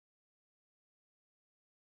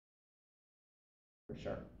for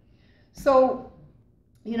sure. So,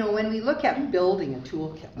 you know, when we look at building a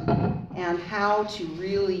toolkit and how to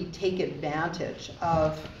really take advantage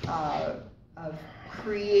of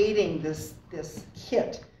creating this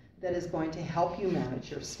kit that is going to help you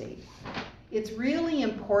manage your state, it's really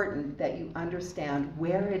important that you understand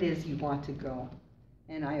where it is you want to go.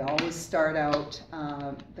 And I always start out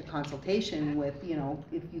the consultation with, you know,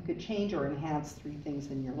 if you could change or enhance 3 things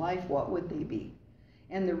in your life, what would they be?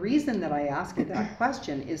 And the reason that I ask you that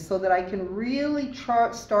question is so that I can really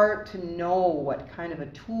start to know what kind of a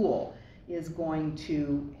tool is going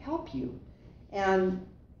to help you. And,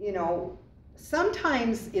 you know,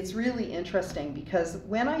 sometimes it's really interesting because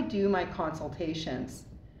when I do my consultations,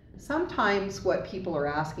 sometimes what people are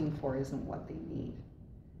asking for isn't what they need.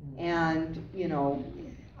 And, you know,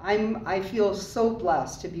 I feel so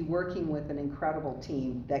blessed to be working with an incredible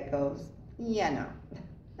team that goes, yeah,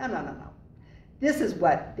 no. This is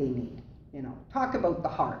what they need, you know, talk about the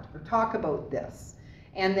heart or talk about this.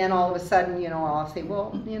 And then all of a sudden, you know, I'll say,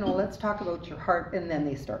 well, you know, let's talk about your heart. And then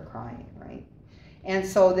they start crying, right? And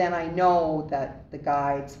so then I know that the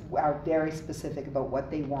guides are very specific about what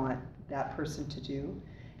they want that person to do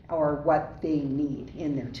or what they need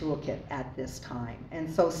in their toolkit at this time. And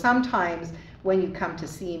so sometimes when you come to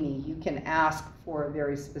see me, you can ask for a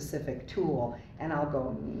very specific tool and I'll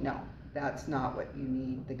go, no. That's not what you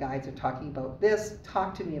need. The guides are talking about this.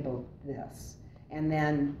 Talk to me about this. And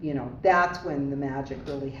then, you know, that's when the magic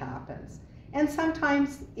really happens. And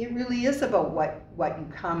sometimes it really is about what you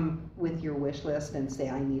come with your wish list and say,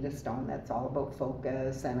 I need a stone that's all about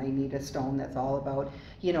focus, and I need a stone that's all about,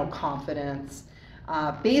 you know, confidence.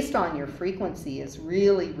 Based on your frequency is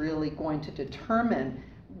really, really going to determine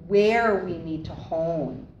where we need to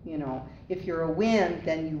hone. You know, if you're a wind,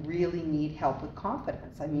 then you really need help with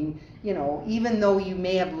confidence. I mean, you know, even though you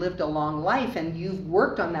may have lived a long life and you've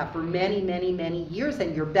worked on that for many, many, many years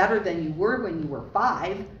and you're better than you were when you were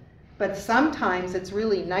 5, but sometimes it's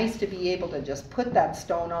really nice to be able to just put that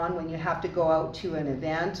stone on when you have to go out to an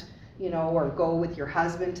event, you know, or go with your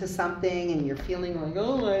husband to something and you're feeling like,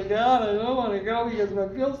 oh my God, I don't want to go because I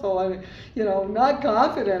feel so, you know, not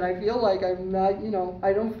confident. I feel like I'm not, you know,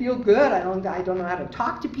 I don't feel good. I don't know how to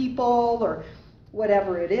talk to people or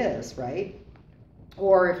whatever it is, right?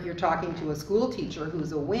 Or if you're talking to a school teacher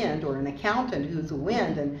who's a wind or an accountant who's a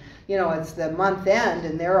wind and, you know, it's the month end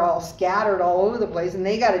and they're all scattered all over the place and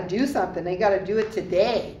they got to do something. They got to do it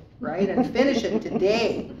today, right? And finish it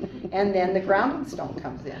today. And then the grounding stone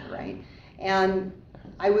comes in, right? And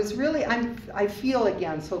I feel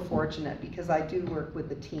again so fortunate because I do work with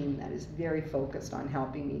a team that is very focused on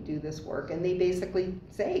helping me do this work. And they basically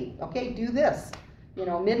say, okay, do this. You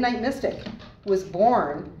know, Midnight Mystic was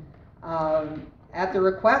born at the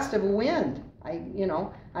request of a wind. I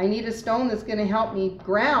need a stone that's going to help me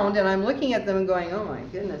ground, and I'm looking at them and going, oh my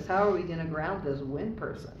goodness, how are we going to ground this wind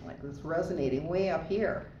person? Like it's resonating way up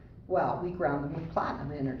here. Well, we ground them with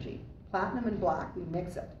platinum energy. Platinum and black, we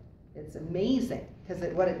mix it. It's amazing because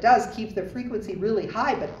what it does keeps the frequency really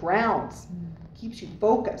high, but grounds, keeps you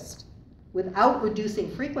focused without reducing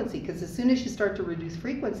frequency, because as soon as you start to reduce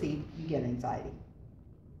frequency, you get anxiety,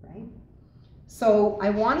 right? So I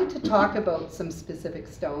wanted to talk about some specific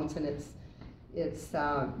stones, and it's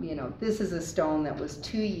you know, this is a stone that was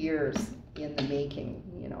 2 years in the making.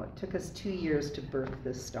 You know, it took us 2 years to birth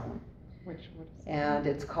this stone. And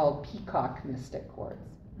it's called Peacock Mystic Quartz.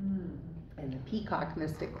 And the Peacock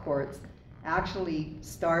Mystic Quartz actually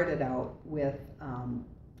started out with,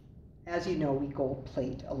 as you know, we gold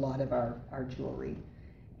plate a lot of our jewelry.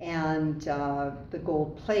 And the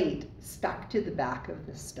gold plate stuck to the back of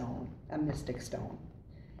the stone, a mystic stone.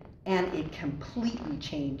 And it completely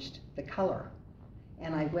changed the color.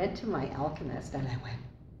 And I went to my alchemist and I went,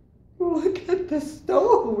 look at the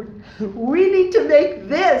stone. We need to make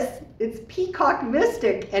this. It's Peacock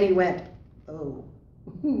Mystic. And he went, oh.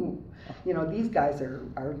 You know, these guys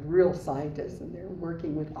are real scientists, and they're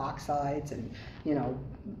working with oxides and, you know,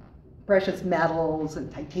 precious metals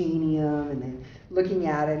and titanium, and then looking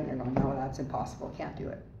at it and they're going, no, that's impossible. Can't do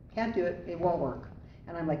it. Can't do it. It won't work.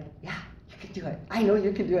 And I'm like, yeah, you can do it. I know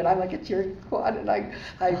you can do it. I'm like a cheering squad, and I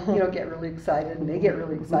you know, get really excited, and they get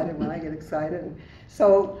really excited when I get excited. And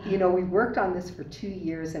so, you know, we worked on this for 2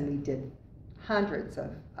 years, and we did hundreds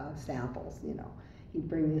of samples, you know. He'd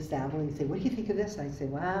bring me a sample and he'd say, what do you think of this? And I'd say,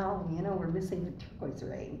 well, you know, we're missing the turquoise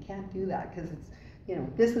array. We can't do that because it's, you know,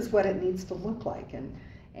 this is what it needs to look like.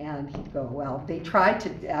 And he'd go, well, they tried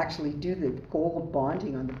to actually do the gold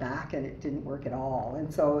bonding on the back and it didn't work at all. And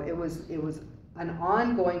so it was an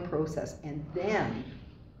ongoing process. And then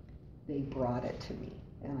they brought it to me.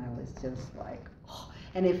 And I was just like, oh.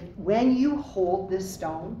 And when you hold this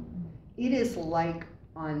stone, it is like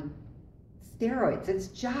on steroids. It's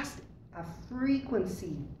just a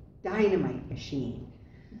frequency dynamite machine.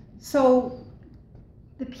 So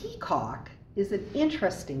the peacock is an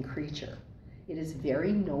interesting creature. It is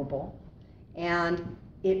very noble, and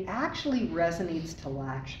it actually resonates to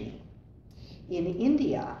Lakshmi. In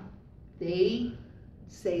India, they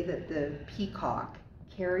say that the peacock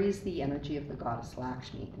carries the energy of the goddess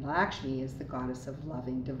Lakshmi. And Lakshmi is the goddess of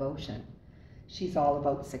loving devotion. She's all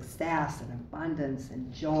about success and abundance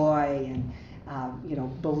and joy and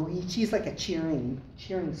belief. She's like a cheering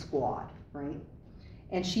squad, right?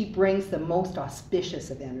 And she brings the most auspicious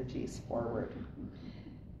of energies forward.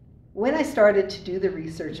 When I started to do the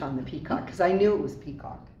research on the peacock, because I knew it was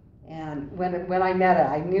peacock, and when I met it,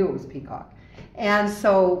 I knew it was peacock. And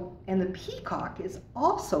the peacock is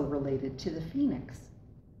also related to the phoenix,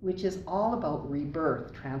 which is all about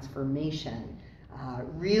rebirth, transformation,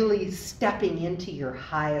 really stepping into your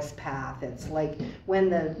highest path. It's like when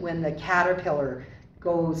the caterpillar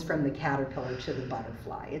goes from the caterpillar to the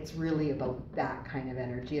butterfly. It's really about that kind of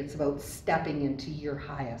energy. It's about stepping into your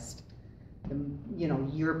highest,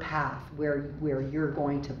 your path where you're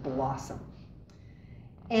going to blossom.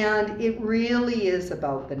 And it really is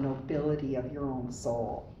about the nobility of your own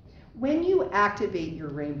soul. When you activate your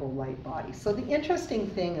rainbow light body, so the interesting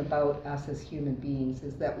thing about us as human beings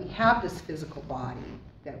is that we have this physical body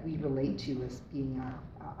that we relate to as being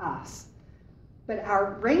us. But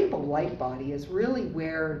our rainbow light body is really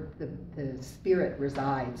where the spirit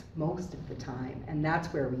resides most of the time, and that's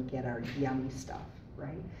where we get our yummy stuff,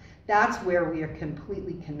 right? That's where we are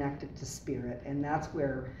completely connected to spirit, and that's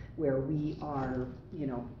where we are,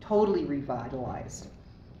 totally revitalized.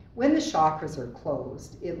 When the chakras are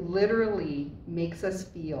closed, it literally makes us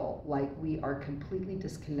feel like we are completely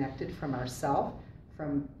disconnected from ourself,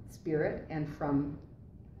 from spirit, and from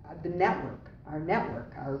the network,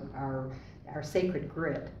 our sacred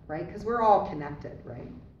grid, right? Because we're all connected,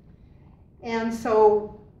 right? And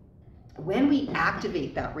so when we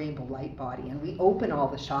activate that rainbow light body and we open all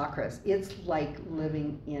the chakras, it's like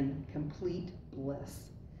living in complete bliss,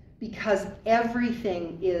 because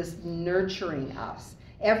everything is nurturing us.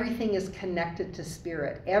 Everything is connected to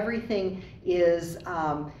spirit. Everything is,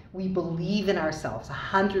 we believe in ourselves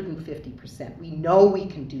 150%. We know we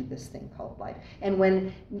can do this thing called life. And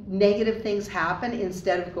when negative things happen,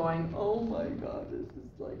 instead of going, oh my God, this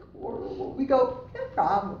is like horrible, we go, no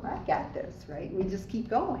problem, I got this, right? We just keep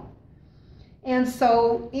going. And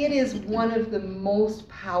so it is one of the most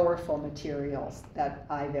powerful materials that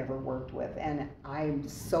I've ever worked with, and I'm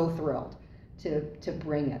so thrilled to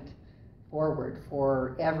bring it forward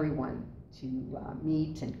for everyone to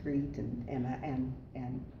meet and greet and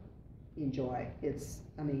enjoy. It's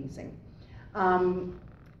amazing.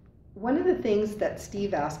 One of the things that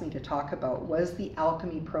Steve asked me to talk about was the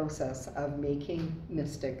alchemy process of making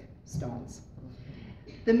mystic stones.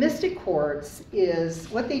 The mystic quartz is,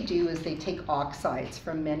 what they do is they take oxides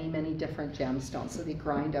from many, many different gemstones. So they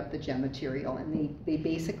grind up the gem material and they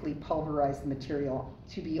basically pulverize the material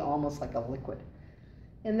to be almost like a liquid.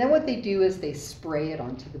 And then what they do is they spray it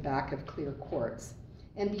onto the back of clear quartz.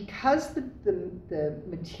 And because the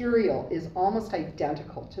material is almost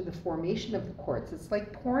identical to the formation of the quartz, it's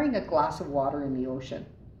like pouring a glass of water in the ocean.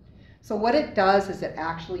 So what it does is it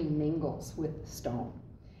actually mingles with the stone.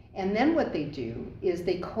 And then what they do is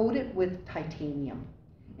they coat it with titanium.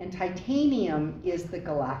 And titanium is the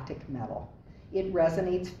galactic metal. It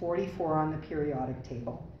resonates 44 on the periodic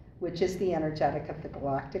table, which is the energetic of the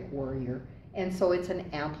galactic warrior. And so it's an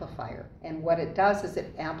amplifier. And what it does is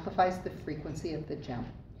it amplifies the frequency of the gem.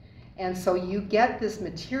 And so you get this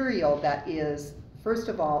material that is, first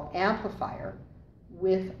of all, amplifier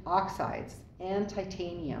with oxides and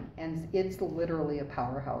titanium. And it's literally a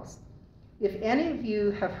powerhouse. If any of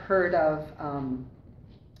you have heard of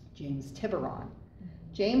James Tiburon,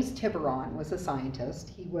 James Tiburon was a scientist.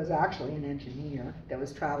 He was actually an engineer that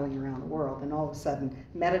was traveling around the world, and all of a sudden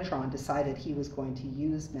Metatron decided he was going to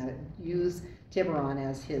use Tiburon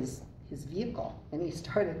as his vehicle, and he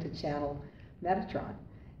started to channel Metatron.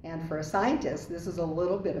 And for a scientist, this is a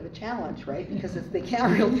little bit of a challenge, right? Because they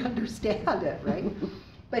can't really understand it, right?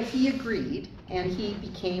 But he agreed, and he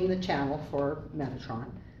became the channel for Metatron.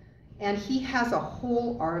 And he has a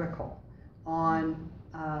whole article on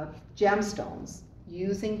gemstones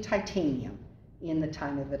using titanium in the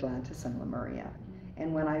time of Atlantis and Lemuria.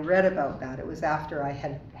 And when I read about that, it was after I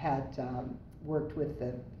had worked with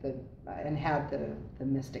and had the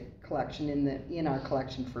mystic collection in our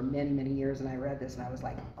collection for many, many years, and I read this and I was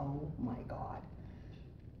like, oh my God.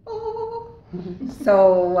 Oh,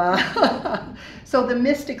 So, so the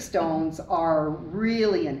mystic stones are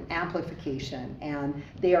really an amplification, and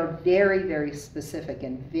they are very, very specific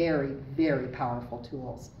and very, very powerful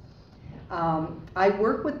tools. I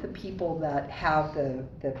work with the people that have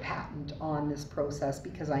the patent on this process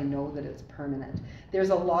because I know that it's permanent. There's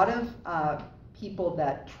a lot of people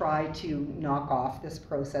that try to knock off this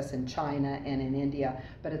process in China and in India,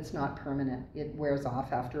 but it's not permanent. It wears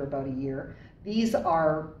off after about a year. These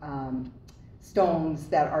are stones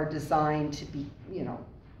that are designed to be,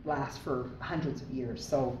 last for hundreds of years.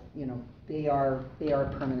 So, they are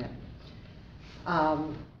permanent.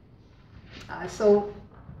 So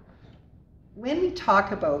when we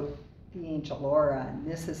talk about the Angel Aura, and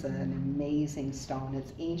this is an amazing stone,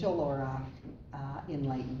 it's Angel Aura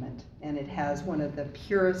Enlightenment, and it has one of the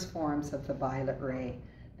purest forms of the violet ray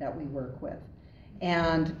that we work with.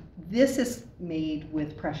 And this is made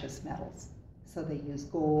with precious metals. So they use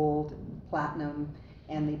gold and platinum,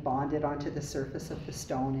 and they bond it onto the surface of the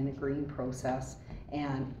stone in a green process,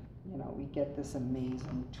 and we get this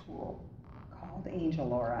amazing tool called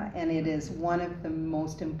Angel Aura, and it is one of the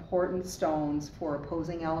most important stones for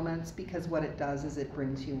opposing elements, because what it does is it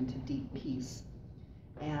brings you into deep peace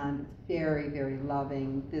and very, very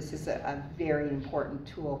loving. This is a very important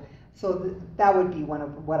tool. So that would be one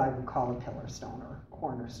of what I would call a pillar stone or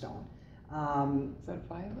cornerstone. Is that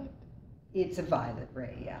violet? It's a violet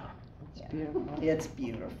ray, yeah. It's beautiful. It's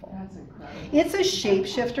beautiful. That's incredible. It's a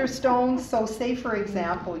shapeshifter stone, so say for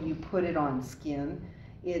example you put it on skin,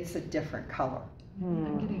 it's a different color.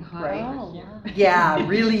 I'm getting hot Right. over here. Yeah,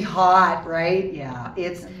 really hot, right? Yeah,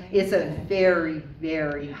 it's a very,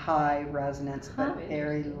 very high resonance, but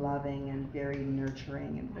very loving and very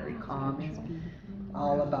nurturing and very calming.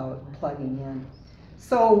 All about plugging in.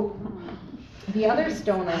 So the other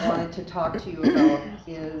stone I wanted to talk to you about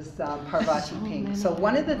is Parvati pink. So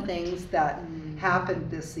one of the things that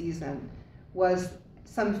happened this season was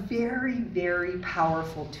some very, very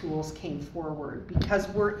powerful tools came forward, because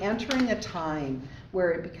we're entering a time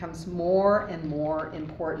where it becomes more and more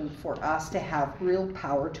important for us to have real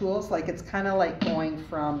power tools. Like it's kind of like going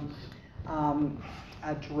from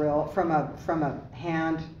a drill, from a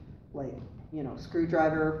hand, like,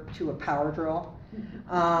 screwdriver to a power drill.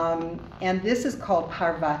 And this is called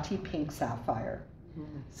Parvati Pink Sapphire.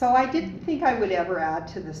 So I didn't think I would ever add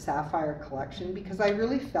to the sapphire collection, because I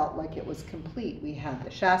really felt like it was complete. We had the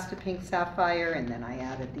Shasta Pink Sapphire, and then I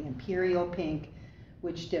added the Imperial Pink,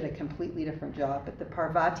 which did a completely different job. But the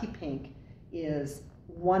Parvati Pink is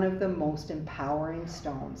one of the most empowering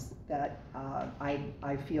stones that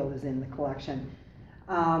I feel is in the collection.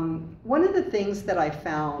 One of the things that I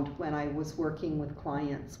found when I was working with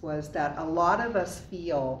clients was that a lot of us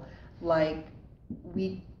feel like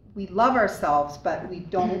we love ourselves, but we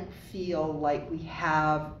don't feel like we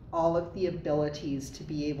have all of the abilities to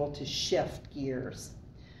be able to shift gears.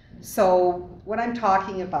 So what I'm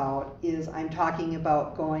talking about is I'm talking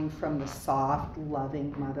about going from the soft,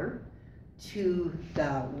 loving mother to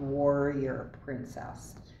the warrior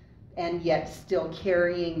princess, and yet still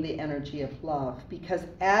carrying the energy of love. Because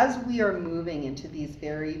as we are moving into these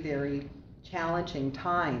very, very challenging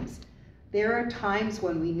times, there are times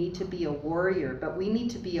when we need to be a warrior, but we need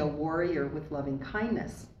to be a warrior with loving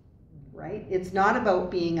kindness, right? It's not about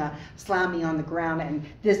being a slam me on the ground and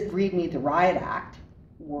this read me the riot act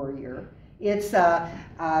warrior. It's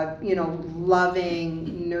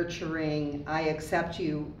loving, nurturing, I accept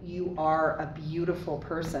you, you are a beautiful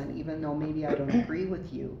person, even though maybe I don't agree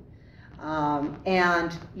with you.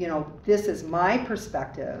 And this is my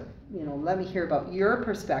perspective, let me hear about your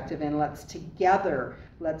perspective, and let's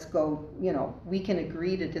go, we can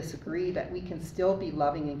agree to disagree, but we can still be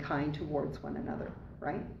loving and kind towards one another,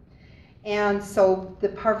 right? And so the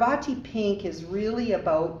Parvati Pink is really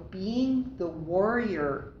about being the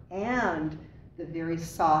warrior and the very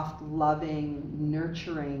soft, loving,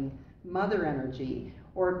 nurturing mother energy,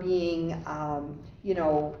 or being,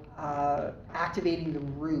 activating the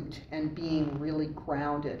root and being really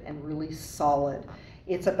grounded and really solid.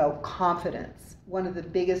 It's about confidence. One of the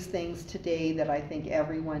biggest things today that I think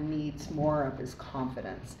everyone needs more of is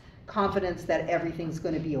confidence. Confidence that everything's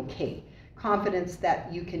going to be okay. Confidence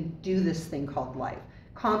that you can do this thing called life.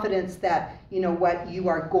 Confidence that, you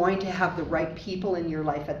are going to have the right people in your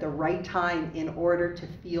life at the right time in order to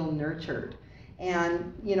feel nurtured.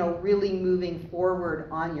 And, really moving forward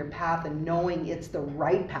on your path and knowing it's the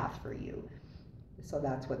right path for you. So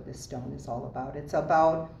that's what this stone is all about. It's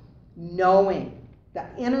about knowing, the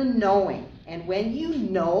inner knowing. And when you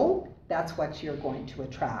know, that's what you're going to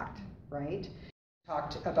attract, right?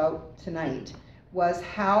 Talked about tonight was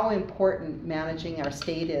how important managing our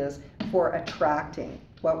state is for attracting.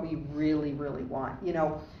 what we really, really want. You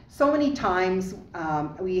know, so many times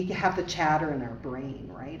we have the chatter in our brain,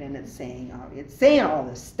 right? And it's saying all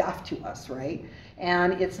this stuff to us, right?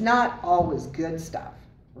 And it's not always good stuff,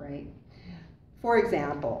 right? For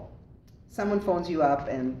example, someone phones you up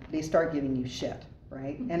and they start giving you shit,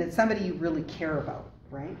 right? And it's somebody you really care about,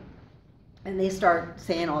 right? And they start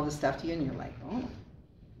saying all this stuff to you and you're like, oh.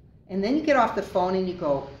 And then you get off the phone and you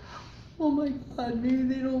go, oh my God, maybe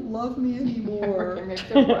they don't love me anymore. Make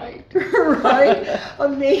them right. Right?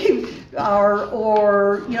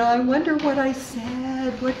 Or, you know, I wonder what I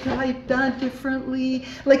said, what could I have done differently?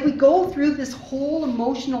 Like we go through this whole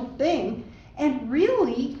emotional thing, and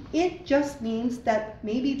really it just means that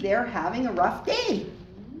maybe they're having a rough day,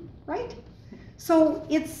 right? So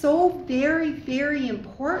it's so very, very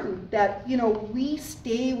important that, you know, we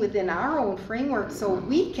stay within our own framework so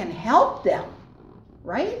we can help them,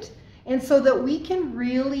 right? And so that we can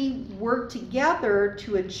really work together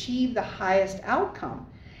to achieve the highest outcome.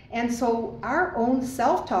 And so our own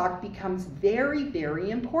self-talk becomes very, very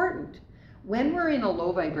important. When we're in a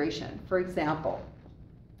low vibration, for example,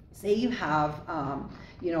 say you have,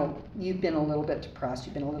 you know, you've been a little bit depressed,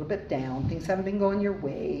 you've been a little bit down, things haven't been going your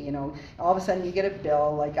way, you know, all of a sudden you get a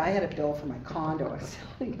bill, like I had a bill for my condo. I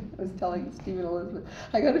was telling Steve and Elizabeth,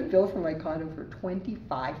 I got a bill for my condo for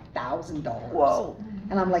 $25,000. Whoa.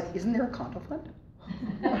 And I'm like, isn't there a condo fund?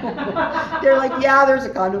 They're like, yeah, there's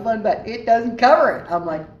a condo fund, but it doesn't cover it. I'm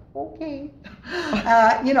like, okay.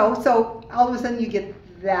 You know, so all of a sudden you get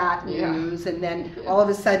that news, and then all of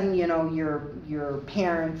a sudden, you know, your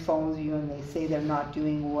parent phones you and they say they're not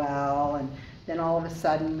doing well, and then all of a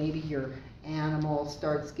sudden maybe your animal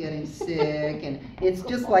starts getting sick, and it's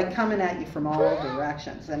just like coming at you from all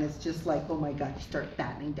directions, and it's just like, oh my God, you start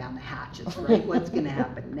battening down the hatches, right? What's going to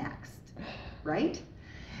happen next, right?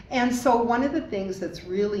 And so one of the things that's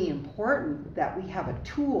really important, that we have a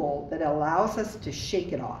tool that allows us to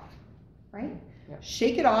shake it off, right? Yeah.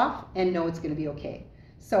 Shake it off and know it's going to be okay.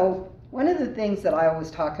 So one of the things that I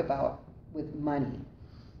always talk about with money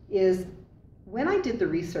is when I did the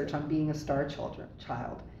research on being a star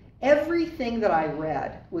child, everything that I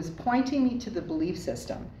read was pointing me to the belief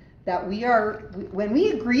system that when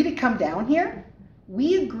we agree to come down here,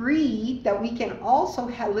 we agree that we can also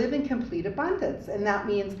live in complete abundance. And that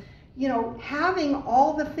means, you know, having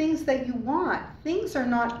all the things that you want. Things are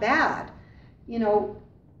not bad. You know,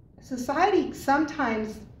 society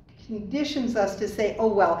sometimes conditions us to say, oh,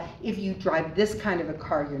 well, if you drive this kind of a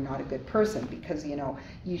car, you're not a good person because, you know,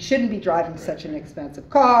 you shouldn't be driving such an expensive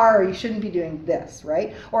car, or you shouldn't be doing this,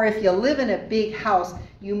 right? Or if you live in a big house,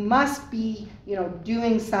 you must be, you know,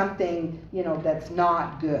 doing something, you know, that's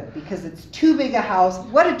not good because it's too big a house.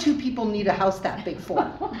 What do two people need a house that big for?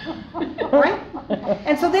 Right?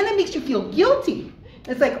 And so then it makes you feel guilty.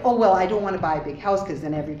 It's like, oh, well, I don't want to buy a big house because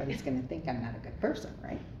then everybody's going to think I'm not a good person,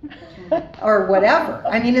 right? Or whatever.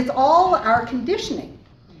 I mean, it's all our conditioning.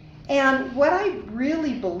 And what I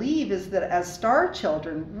really believe is that as star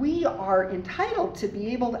children, we are entitled to be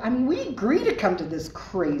able to, I mean, we agree to come to this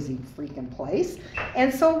crazy freaking place.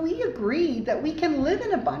 And so we agree that we can live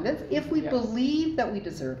in abundance if we believe that we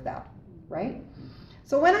deserve that, right?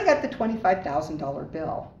 So when I got the $25,000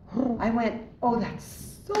 bill, I went, oh,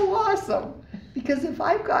 that's so awesome. Because if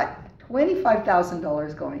I've got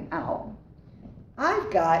 $25,000 going out, I've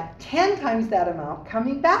got 10 times that amount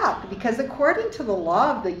coming back. Because according to the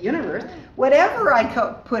law of the universe, whatever I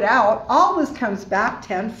put out always comes back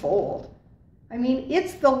tenfold. I mean,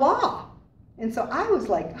 it's the law. And so I was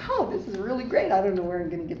like, oh, this is really great. I don't know where I'm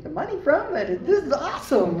going to get the money from, but this is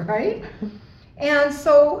awesome, right? And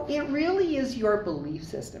so it really is your belief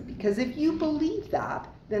system. Because if you believe that,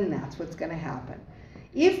 then that's what's going to happen.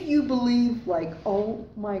 If you believe like, oh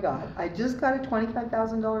my God, I just got a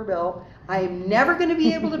 $25,000 bill, I'm never going to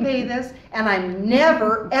be able to pay this, and I'm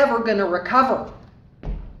never, ever going to recover.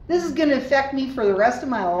 This is going to affect me for the rest of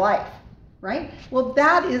my life, right? Well,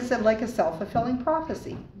 that is like a self-fulfilling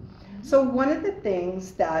prophecy. So one of the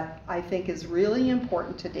things that I think is really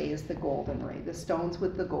important today is the golden ray, the stones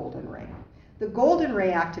with the golden ray. The golden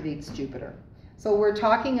ray activates Jupiter. So we're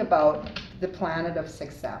talking about the planet of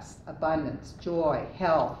success, abundance, joy,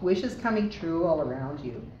 health, wishes coming true all around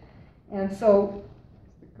you. And so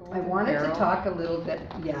I wanted to talk a little bit,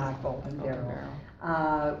 golden barrel.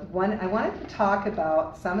 I wanted to talk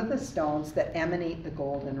about some of the stones that emanate the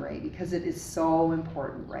golden ray because it is so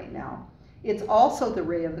important right now. It's also the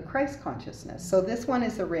ray of the Christ consciousness. So this one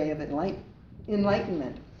is a ray of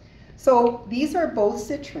enlightenment. So these are both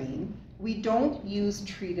citrine. We don't use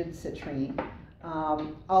treated citrine.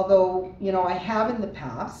 Although, you know, I have in the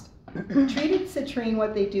past. Treated citrine,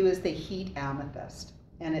 what they do is they heat amethyst,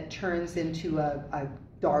 and it turns into a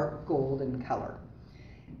dark golden color.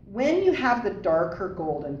 When you have the darker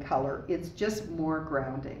golden color, it's just more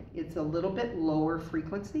grounding. It's a little bit lower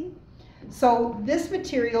frequency. So this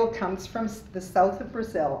material comes from the south of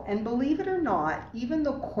Brazil, and believe it or not, even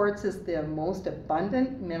though quartz is the most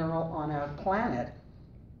abundant mineral on our planet,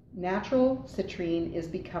 natural citrine is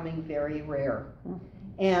becoming very rare.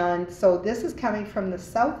 And so this is coming from the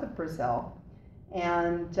south of Brazil,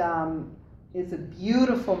 and is a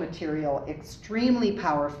beautiful material, extremely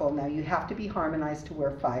powerful. Now you have to be harmonized to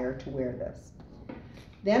wear fire to wear this.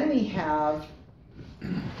 Then we have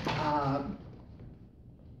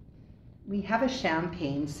a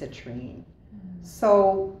champagne citrine.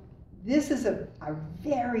 So this is a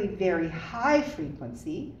very, very high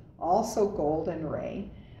frequency, also golden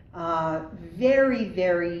ray, very,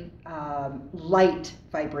 very light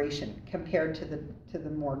vibration compared to the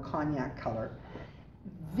more cognac color.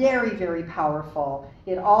 Very, very powerful.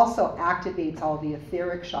 It also activates all the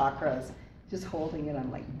etheric chakras. Just holding it, I'm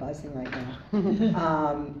like buzzing right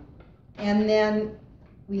now. And then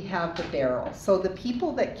we have the beryl. So the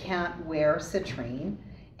people that can't wear citrine,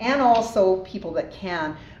 and also people that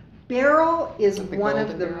can, beryl is one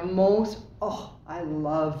of the most, oh, I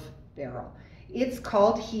love beryl. It's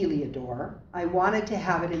called Heliodor. I wanted to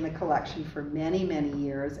have it in the collection for many, many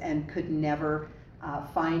years and could never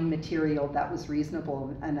find material that was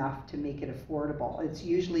reasonable enough to make it affordable. It's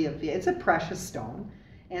usually it's a precious stone,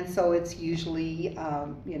 and so it's usually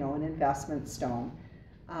you know, an investment stone.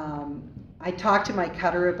 I talked to my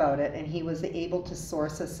cutter about it, and he was able to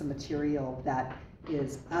source us some material that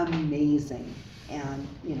is amazing, and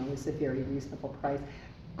you know, is a very reasonable price.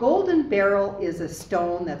 Golden beryl is a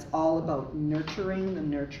stone that's all about nurturing the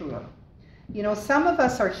nurturer. You know, some of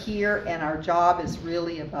us are here, and our job is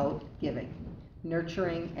really about giving.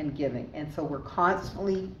 Nurturing and giving, and so we're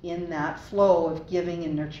constantly in that flow of giving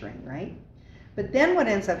and nurturing, right? But then what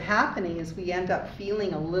ends up happening is we end up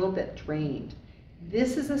feeling a little bit drained.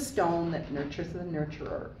 This is a stone that nurtures the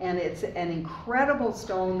nurturer, and it's an incredible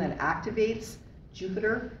stone that activates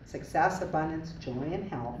Jupiter, success, abundance, joy, and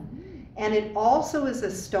health. And it also is a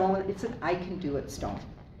stone, it's an I can do it stone.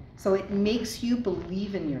 So it makes you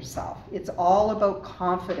believe in yourself. It's all about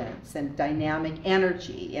confidence and dynamic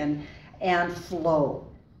energy and flow,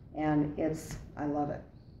 and I love it.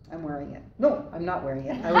 I'm wearing it. No, I'm not wearing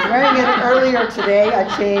it. I was wearing it earlier today.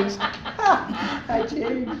 I changed. I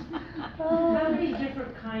changed. How many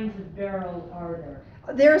different kinds of beryl are there?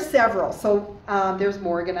 There are several. So there's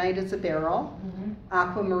morganite is a beryl.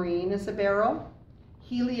 Aquamarine is a beryl.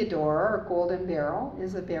 Heliodor, or golden beryl,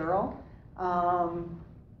 is a beryl.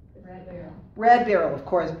 Red beryl. Red beryl, of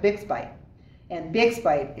course, bixbyite. And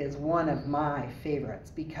bixbyite is one of my favorites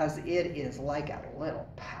because it is like a little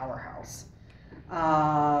powerhouse.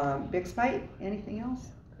 Bixbyite, anything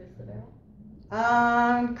else?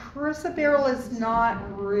 Chrysoberyl is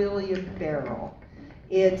not really a beryl.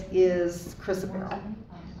 It is chrysoberyl.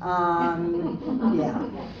 Yeah.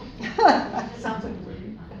 Sounds like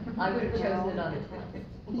I would have chosen it on its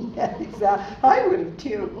own. Yeah, exactly. I would have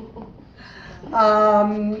too.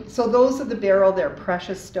 So those are the beryl. They're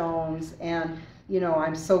precious stones, and you know,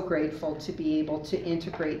 I'm so grateful to be able to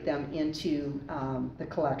integrate them into the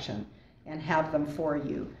collection and have them for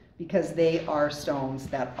you, because they are stones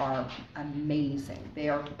that are amazing. They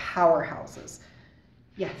are powerhouses.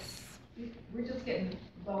 Yes. We're just getting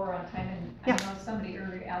lower on time, and Yeah. I know somebody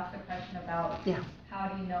earlier asked a question about how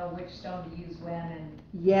do you know which stone to use when, and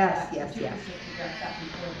Yes, so yes, you yes. just addressed that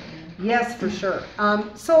before. Yes, for sure.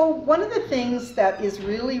 So one of the things that is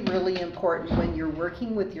really, really important when you're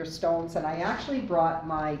working with your stones, and I actually brought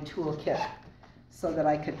my toolkit so that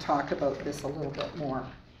I could talk about this a little bit more.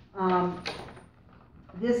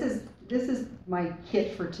 This is my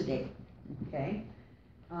kit for today, okay?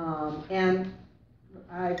 And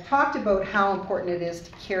I've talked about how important it is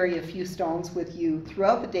to carry a few stones with you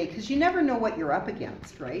throughout the day, because you never know what you're up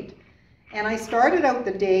against, right? And I started out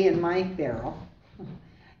the day in my beryl,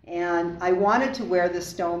 and I wanted to wear this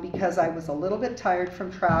stone because I was a little bit tired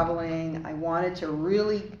from traveling. I wanted to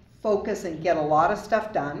really focus and get a lot of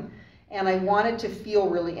stuff done, and I wanted to feel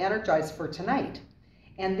really energized for tonight.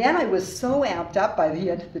 And then I was so amped up by the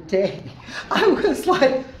end of the day. I was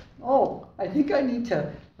like, oh, I think I need to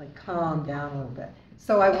like calm down a little bit.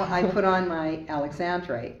 So I put on my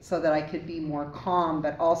alexandrite so that I could be more calm,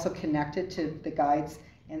 but also connected to the guides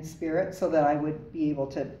and spirit, so that I would be able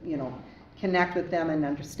to, you know, connect with them and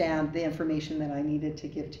understand the information that I needed to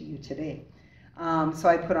give to you today. So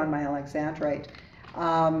I put on my alexandrite.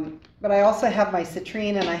 But I also have my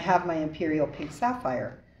citrine, and I have my imperial pink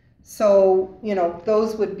sapphire. So, you know,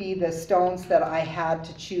 those would be the stones that I had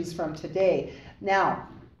to choose from today. Now,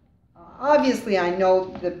 obviously I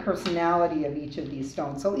know the personality of each of these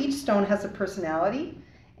stones. So each stone has a personality.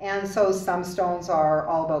 And so some stones are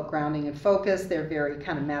all about grounding and focus. They're very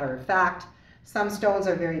kind of matter of fact. Some stones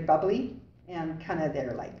are very bubbly and kind of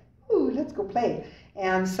they're like, ooh, let's go play.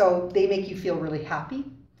 And so they make you feel really happy.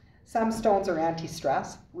 Some stones are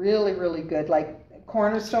anti-stress, really, really good. Like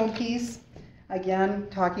cornerstone piece, again,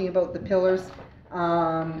 talking about the pillars.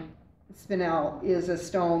 Spinel is a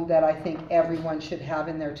stone that I think everyone should have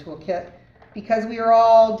in their toolkit because we are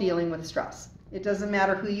all dealing with stress. It doesn't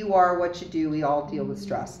matter who you are, what you do, we all deal with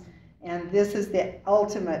stress. And this is the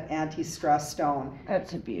ultimate anti-stress stone.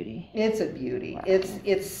 That's a beauty. It's a beauty. Wow.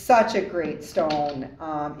 It's such a great stone.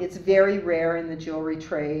 It's very rare in the jewelry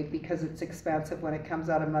trade because it's expensive when it comes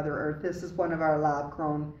out of Mother Earth. This is one of our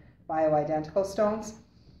lab-grown bioidentical stones.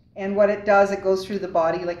 And what it does, it goes through the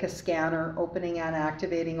body like a scanner, opening and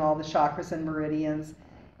activating all the chakras and meridians.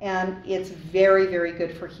 And it's very, very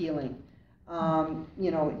good for healing.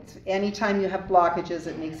 You know, anytime you have blockages,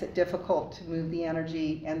 it makes it difficult to move the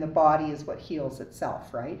energy, and the body is what heals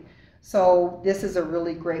itself, right? So this is a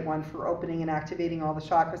really great one for opening and activating all the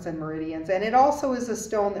chakras and meridians. And it also is a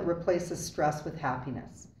stone that replaces stress with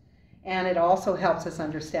happiness. And it also helps us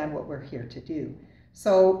understand what we're here to do.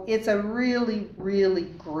 So it's a really, really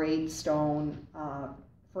great stone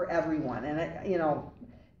for everyone. And, you know,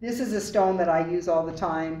 this is a stone that I use all the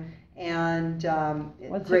time. And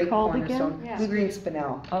what's great it called cornerstone. again? Yeah. Blue green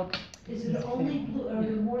spinel. Okay. Is it only blue, are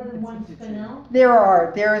there more than one spinel?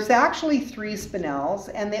 There's actually 3 spinels,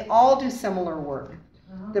 and they all do similar work.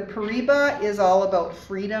 The Paraiba is all about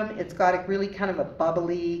freedom. It's got a really kind of a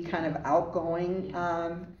bubbly, kind of outgoing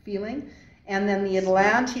feeling. And then the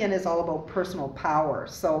Atlantean is all about personal power.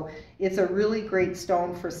 So it's a really great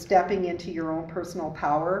stone for stepping into your own personal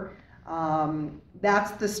power.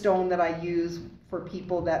 That's the stone that I use for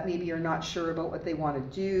people that maybe are not sure about what they want to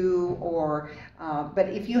do, or but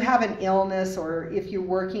if you have an illness or if you're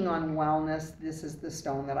working on wellness, this is the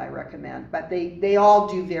stone that I recommend. But they all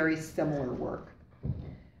do very similar work.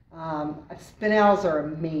 Spinels are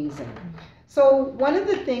amazing. So one of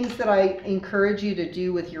the things that I encourage you to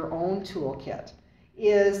do with your own toolkit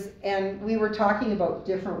is, and we were talking about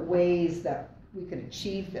different ways that we can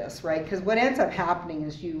achieve this, right? Because what ends up happening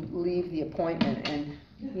is you leave the appointment and,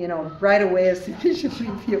 you know, right away as soon as you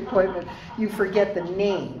leave the appointment, you forget the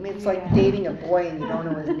name. It's like dating a boy and you don't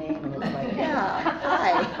know his name, and it's like, yeah,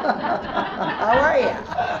 hi, how are you?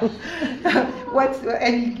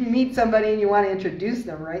 And you meet somebody and you want to introduce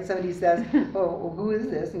them, right? Somebody says, oh, well, who is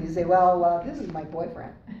this? And you say, well, this is my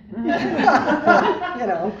boyfriend. You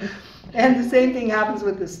know. And the same thing happens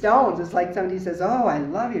with the stones. It's like somebody says, oh, I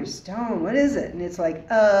love your stone. What is it? And it's like,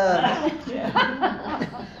 I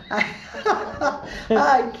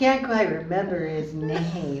can't quite remember his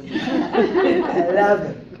name. I love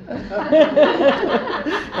him.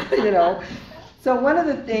 You know. So one of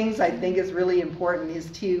the things I think is really important is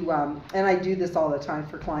to, and I do this all the time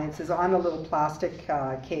for clients, is on a little plastic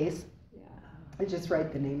case, I just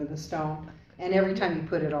write the name of the stone. And every time you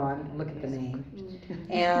put it on, look at the name.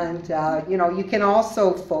 And, you know, you can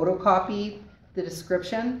also photocopy the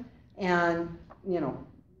description and, you know,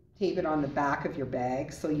 tape it on the back of your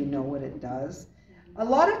bag so you know what it does. A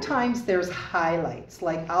lot of times there's highlights.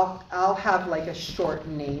 Like I'll have like a short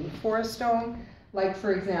name for a stone. Like,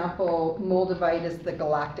 for example, moldavite is the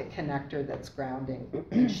galactic connector that's grounding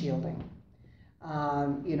and shielding.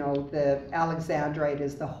 You know, the alexandrite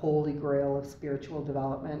is the holy grail of spiritual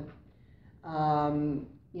development.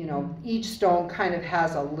 You know, each stone kind of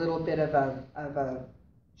has a little bit of a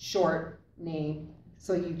short name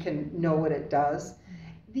so you can know what it does.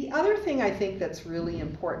 The other thing I think that's really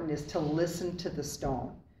important is to listen to the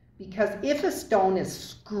stone, because if a stone is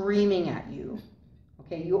screaming at you,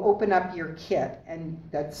 okay, you open up your kit and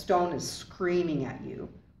that stone is screaming at you,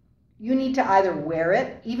 you need to either wear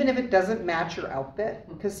it, even if it doesn't match your outfit,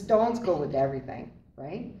 because stones go with everything,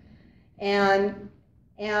 right? And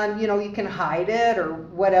you know, you can hide it or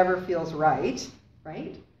whatever feels right,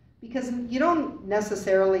 right? Because you don't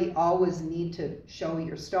necessarily always need to show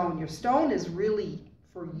your stone. Your stone is really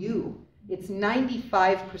for you. It's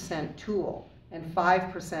 95% tool and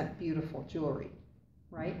 5% beautiful jewelry,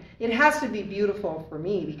 right? It has to be beautiful for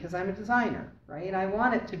me because I'm a designer, right? I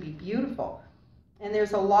want it to be beautiful. And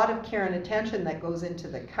there's a lot of care and attention that goes into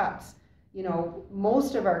the cuts. You know,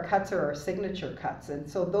 most of our cuts are our signature cuts, and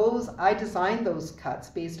so I designed those cuts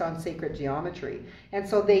based on sacred geometry, and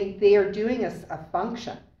so they are doing a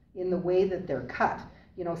function in the way that they're cut.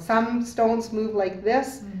 You know, some stones move like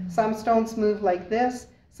this, some stones move like this,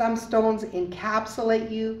 some stones encapsulate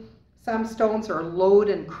you, some stones are load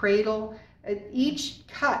and cradle. Each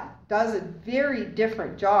cut does a very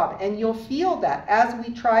different job, and you'll feel that as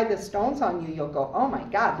we try the stones on you, you'll go, oh my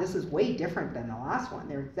God, this is way different than the last one.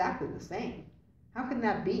 They're exactly the same. How can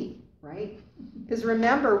that be, right? Because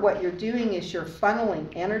remember, what you're doing is you're funneling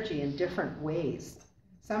energy in different ways.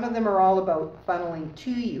 Some of them are all about funneling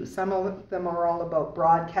to you. Some of them are all about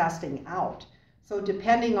broadcasting out. So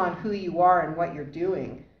depending on who you are and what you're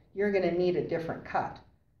doing, you're going to need a different cut,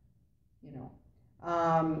 you know.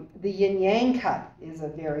 The yin yang cut is a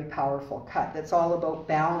very powerful cut that's all about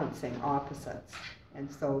balancing opposites, and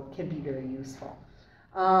so it can be very useful.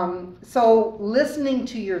 So listening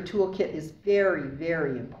to your toolkit is very,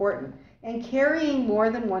 very important, and carrying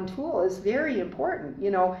more than one tool is very important.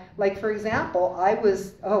 You know, like for example, I'm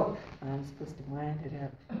supposed to wind it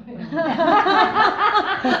up.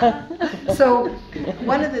 So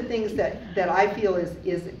one of the things that I feel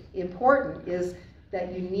is important is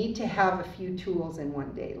that you need to have a few tools in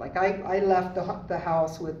one day. Like I left the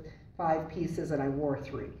house with 5 pieces and I wore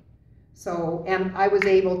 3. So, and I was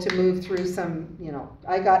able to move through some, you know,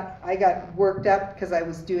 I got worked up because I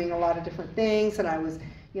was doing a lot of different things, and I was,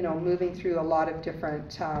 you know, moving through a lot of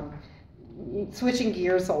different, switching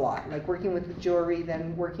gears a lot, like working with the jewelry,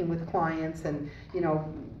 then working with clients, and, you know,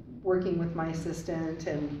 working with my assistant,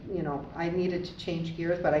 and, you know, I needed to change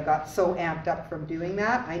gears, but I got so amped up from doing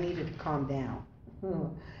that, I needed to calm down.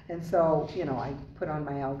 And so, you know, I put on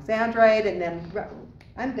my Alexandrite, and then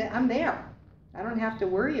I'm there. I don't have to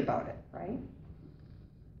worry about it, right?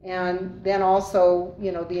 And then also,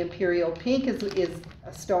 you know, the Imperial Pink is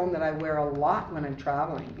a stone that I wear a lot when I'm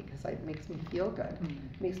traveling, because it makes me feel good.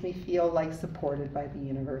 It makes me feel like supported by the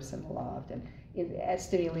universe and loved, and it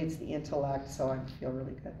stimulates the intellect, so I feel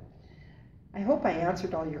really good. I hope I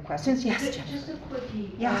answered all your questions. Yes, Jennifer. Just a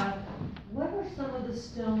quickie. Yeah. What are some of the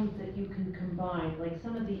stones that you can combine, like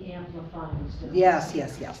some of the amplifying stones? Yes.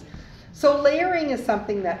 So layering is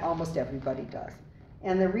something that almost everybody does.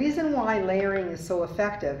 And the reason why layering is so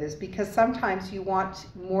effective is because sometimes you want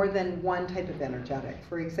more than one type of energetic.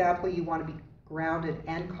 For example, you want to be grounded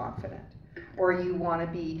and confident, or you want to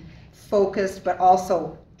be focused but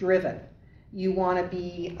also driven. You want to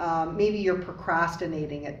be, maybe you're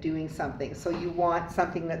procrastinating at doing something, so you want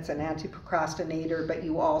something that's an anti-procrastinator, but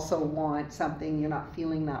you also want something you're not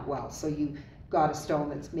feeling that well, so you've got a stone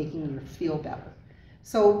that's making you feel better.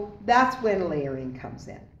 So that's when layering comes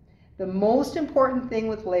in. The most important thing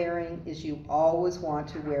with layering is you always want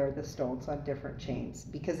to wear the stones on different chains,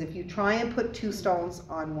 because if you try and put 2 stones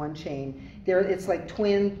on one chain, it's like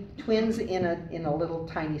twins in a little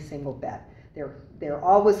tiny single bed. They're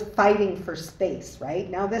always fighting for space, right?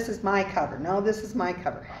 Now this is my cover. Now this is my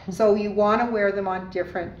cover. So you want to wear them on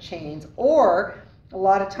different chains, or a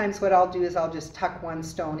lot of times what I'll do is I'll just tuck one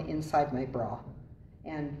stone inside my bra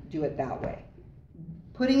and do it that way.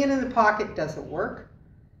 Putting it in the pocket doesn't work.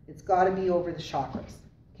 It's got to be over the chakras.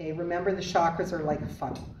 Okay, remember the chakras are like a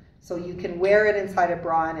funnel. So you can wear it inside a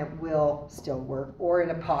bra and it will still work, or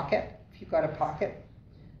in a pocket. If you've got a pocket,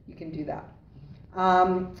 you can do that.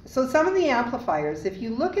 So some of the amplifiers, if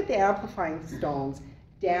you look at the amplifying stones,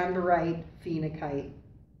 danderite, phenakite,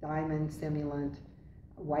 diamond simulant,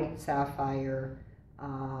 white sapphire,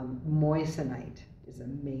 moissanite is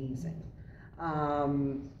amazing.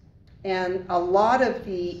 And a lot of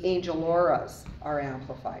the angel auras are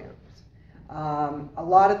amplifiers. A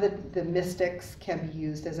lot of the mystics can be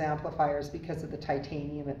used as amplifiers because of the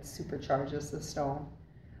titanium. It supercharges the stone.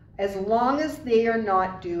 As long as they are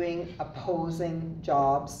not doing opposing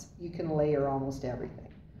jobs, you can layer almost everything.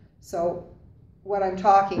 So what I'm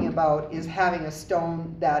talking about is having a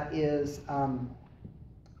stone that is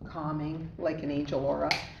calming, like an angel aura,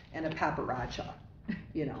 and a paparacha.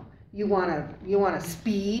 You know, you want to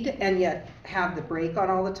speed and yet have the brake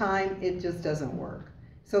on all the time. It just doesn't work.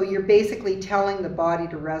 So you're basically telling the body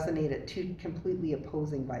to resonate at 2 completely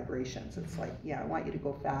opposing vibrations. It's like, yeah, I want you to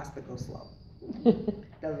go fast, but go slow.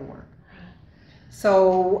 Doesn't work.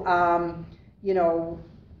 So, you know,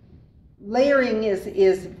 layering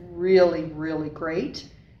is really, really great.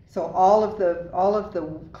 So all of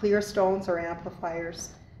the clear stones are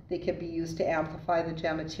amplifiers. They can be used to amplify the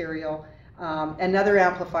gem material. Another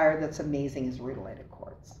amplifier that's amazing is rutilated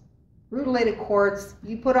quartz. Rutilated quartz,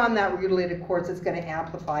 you put on that rutilated quartz, it's going to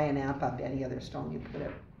amplify and amp up any other stone you put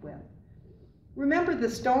it with. Remember,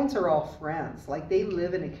 the stones are all friends. Like, they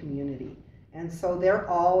live in a community. And so they're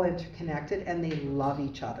all interconnected and they love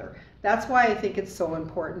each other. That's why I think it's so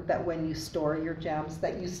important that when you store your gems,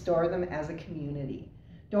 that you store them as a community.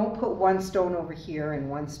 Don't put one stone over here and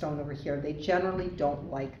one stone over here. They generally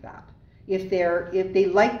don't like that. If they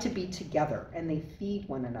like to be together and they feed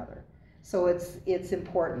one another. So it's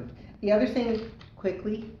important. The other thing,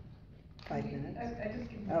 quickly, 5 minutes? I just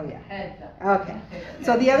give you Oh, a yeah. heads up. Okay.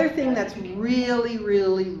 So the other thing that's really,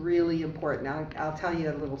 really, really important, I'll tell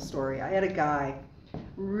you a little story. I had a guy,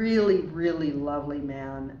 really, really lovely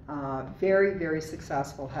man, very, very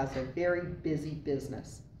successful, has a very busy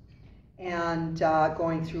business, and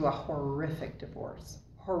going through a horrific divorce.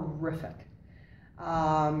 Horrific.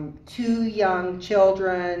 2 young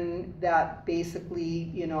children that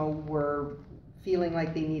basically, you know, were feeling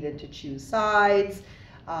like they needed to choose sides.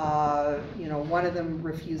 You know, one of them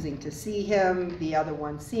refusing to see him, the other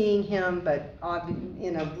one seeing him, but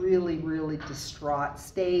in a really, really distraught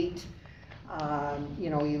state.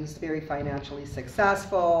 You know, he was very financially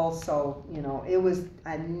successful, so, you know, it was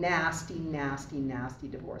a nasty, nasty, nasty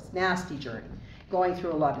divorce, nasty journey, going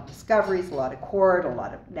through a lot of discoveries, a lot of court, a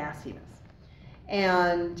lot of nastiness.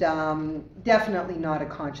 And definitely not a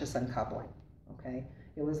conscious uncoupling, okay?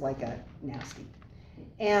 It was like a nasty.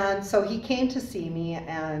 And so he came to see me,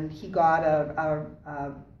 and he got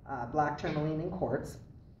a black tourmaline in quartz,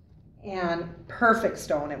 and perfect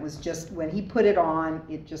stone. It was just, when he put it on,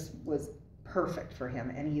 it just was perfect for him,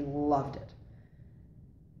 and he loved it.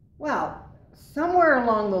 Well, somewhere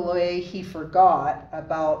along the way, he forgot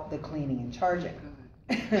about the cleaning and charging,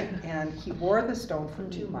 and he wore the stone for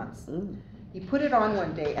 2 months. He put it on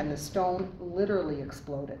one day, and the stone literally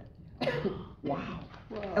exploded. Wow.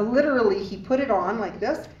 Literally, he put it on like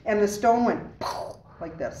this, and the stone went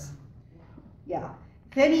like this. Yeah.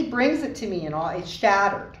 Then he brings it to me, and it's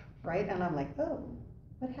shattered, right? And I'm like, oh,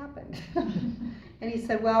 what happened? And he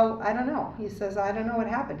said, well, I don't know. He says, I don't know what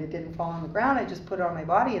happened. It didn't fall on the ground. I just put it on my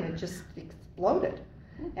body, and it just exploded.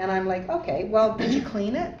 And I'm like, okay, well, did you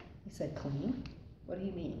clean it? He said, clean? What do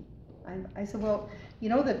you mean? I said, well, you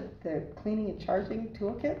know the cleaning and charging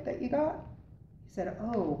toolkit that you got? He said,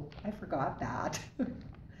 oh, I forgot that.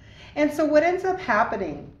 And so what ends up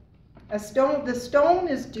happening, the stone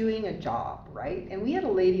is doing a job, right? And we had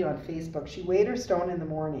a lady on Facebook, she weighed her stone in the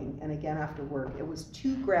morning, and again after work. It was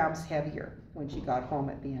 2 grams heavier when she got home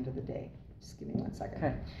at the end of the day. Just give me 1 second.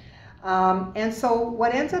 Okay. And so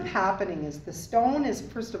what ends up happening is the stone is,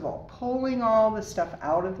 first of all, pulling all the stuff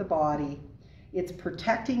out of the body. It's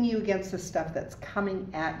protecting you against the stuff that's coming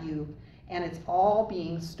at you, and it's all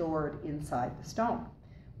being stored inside the stone.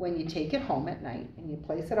 When you take it home at night and you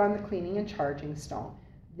place it on the cleaning and charging stone,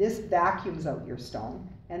 this vacuums out your stone,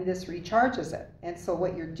 and this recharges it. And so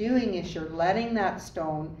what you're doing is you're letting that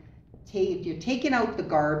stone, you're taking out the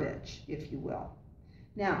garbage, if you will.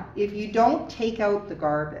 Now, if you don't take out the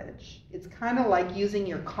garbage, it's kind of like using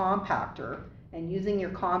your compactor and using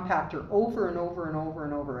your compactor over and over and over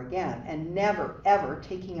and over again, and never, ever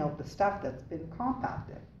taking out the stuff that's been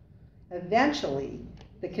compacted. Eventually,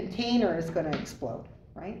 the container is going to explode,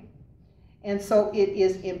 right? And so it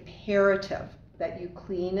is imperative that you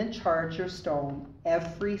clean and charge your stone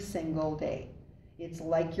every single day. It's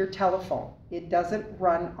like your telephone. It doesn't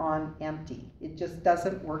run on empty. It just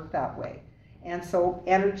doesn't work that way. And so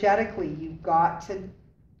energetically, you've got to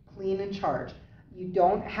clean and charge. You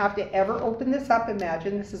don't have to ever open this up.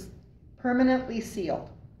 Imagine this is permanently sealed,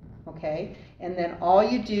 okay? And then all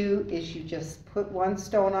you do is you just put 1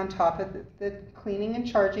 stone on top of the cleaning and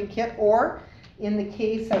charging kit, or in the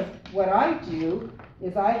case of what I do,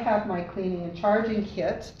 is I have my cleaning and charging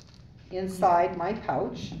kit inside my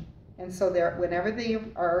pouch, and so whenever they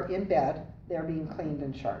are in bed, they're being cleaned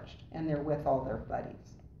and charged, and they're with all their buddies.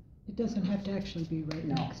 It doesn't have to actually be right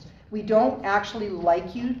next to it. We don't actually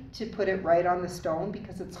like you to put it right on the stone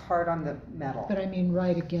because it's hard on the metal. But I mean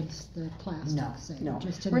right against the plastic, No, say, no.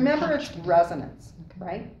 just in Remember, the it's pouch. resonance, Okay.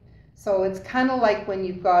 right? So it's kind of like when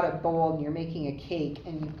you've got a bowl and you're making a cake,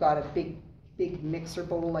 and you've got a big mixer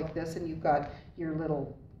bowl like this, and you've got your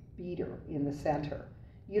little beater in the center.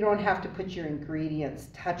 You don't have to put your ingredients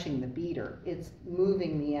touching the beater. It's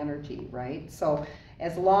moving the energy, right? So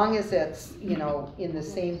as long as it's, you know, in the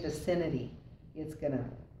same vicinity, it's gonna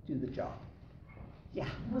do the job. Yeah.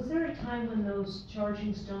 Was there a time when those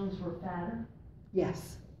charging stones were fatter?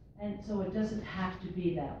 Yes. And so it doesn't have to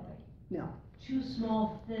be that way? No. 2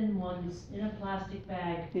 small, thin ones in a plastic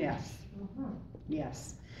bag? Yes. Mhm.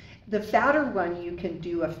 Yes. The fatter one, you can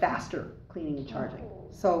do a faster cleaning and charging.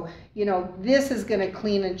 So, you know, this is going to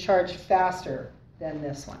clean and charge faster than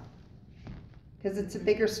this one, because it's a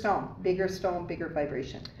bigger stone, bigger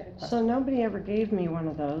vibration. So nobody ever gave me one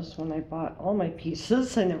of those when I bought all my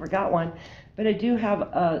pieces. I never got one, but I do have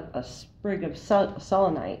a sprig of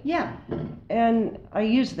selenite. Yeah. And I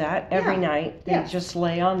use that every Yeah. night. They Yes. just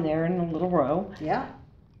lay on there in a little row. Yeah.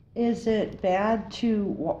 Is it bad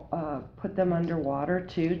to put them underwater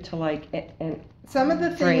too, to like and Some of the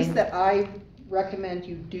things drain? that I recommend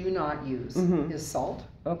you do not use Mhm. is salt.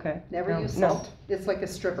 Okay. Never No, use no. salt. It's like a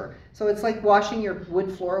stripper. So it's like washing your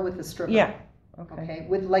wood floor with a stripper. Yeah, okay, Okay,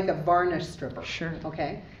 with like a varnish stripper. sure.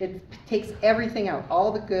 Okay, it takes everything out,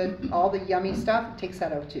 all the good, all the yummy stuff, it takes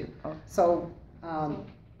that out too. Oh. So,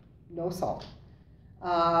 no salt.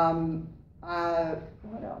 What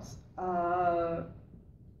else?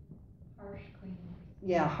 Harsh cleaning.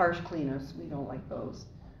 Yeah, harsh cleaners, we don't like those.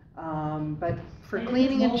 But for And is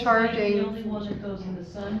cleaning and mulch charging. the only one that goes in the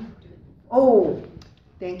sun? Oh,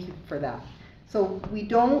 thank you for that. So we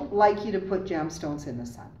don't like you to put gemstones in the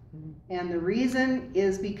sun. Mhm. And the reason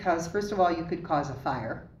is because, first of all, you could cause a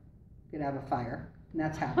fire. You could have a fire, and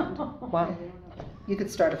that's happened. Wow. You could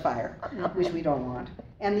start a fire, which we don't want.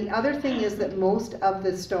 And the other thing is that most of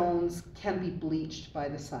the stones can be bleached by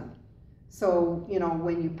the sun. So, you know,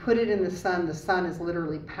 when you put it in the sun is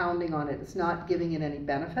literally pounding on it. It's not giving it any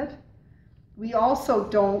benefit. We also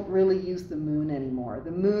don't really use the moon anymore.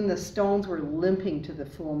 The moon, the stones were limping to the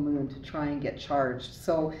full moon to try and get charged.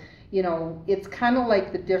 So, you know, it's kind of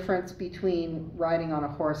like the difference between riding on a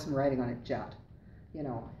horse and riding on a jet. You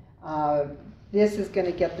know, this is going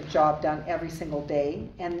to get the job done every single day,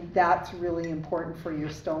 and that's really important for your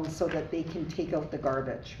stones so that they can take out the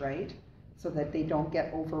garbage, right? So that they don't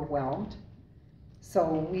get overwhelmed.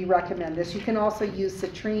 So we recommend this. You can also use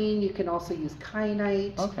citrine, you can also use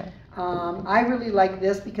kyanite. Okay. I really like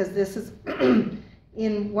this because this is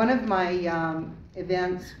in one of my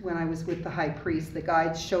events when I was with the high priest, the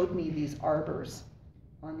guide showed me these arbors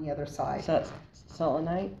on the other side. So that's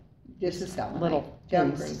selenite? This is selenite. Little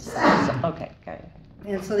Gem things. grade. Okay, got it.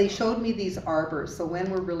 And so they showed me these arbors. So when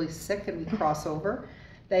we're really sick and we cross over,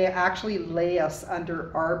 they actually lay us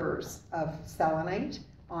under arbors of selenite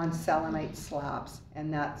on selenite slabs.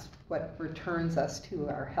 And that's what returns us to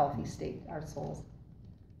our healthy state, our souls.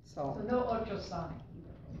 So no ultrasonic.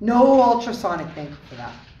 no ultrasonic, thank you for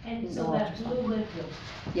that. And No so that ultrasonic. blue liquid,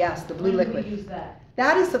 Yes, the blue when do liquid. we use that?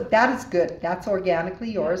 That is good. That's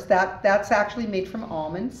organically yours. That's actually made from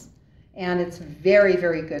almonds, and it's very,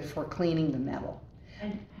 very good for cleaning the metal.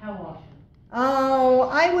 And how often? Oh,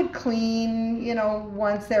 I would clean, you know,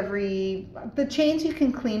 the chains you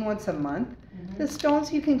can clean once a month. The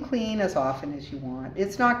stones you can clean as often as you want.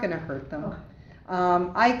 It's not going to hurt them.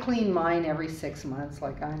 I clean mine every 6 months,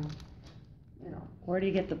 like I'm, you know, Where do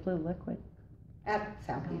you get the blue liquid? at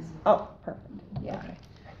Soundpiece. Oh, perfect. Yeah. Okay.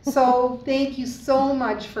 So thank you so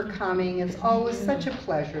much for coming. It's always such a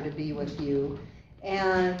pleasure to be with you.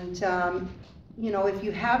 And, you know, if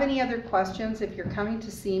you have any other questions, if you're coming to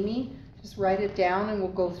see me, just write it down and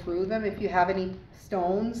we'll go through them. If you have any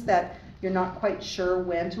stones that you're not quite sure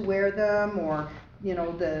when to wear them, or, you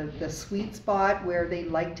know, the sweet spot where they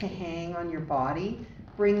like to hang on your body,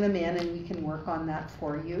 bring them in and we can work on that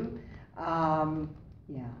for you.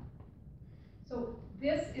 Yeah. So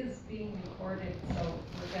this is being recorded, so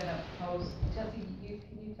we're gonna post, Jesse,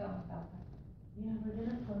 can you tell them about that? Yeah, we're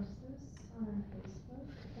gonna post this on our Facebook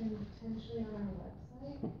and potentially on our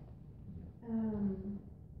website.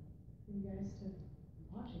 For you guys to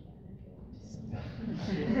watch again if you want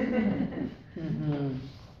to. Mm-hmm.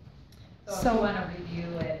 So if So- you wanna review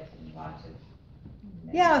it and watch it.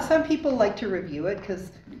 Yeah, some people like to review it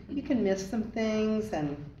because you can miss some things,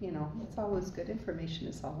 and you know, it's always good. Information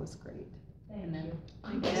is always great. Thank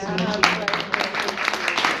you. Yeah, that's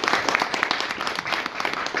right.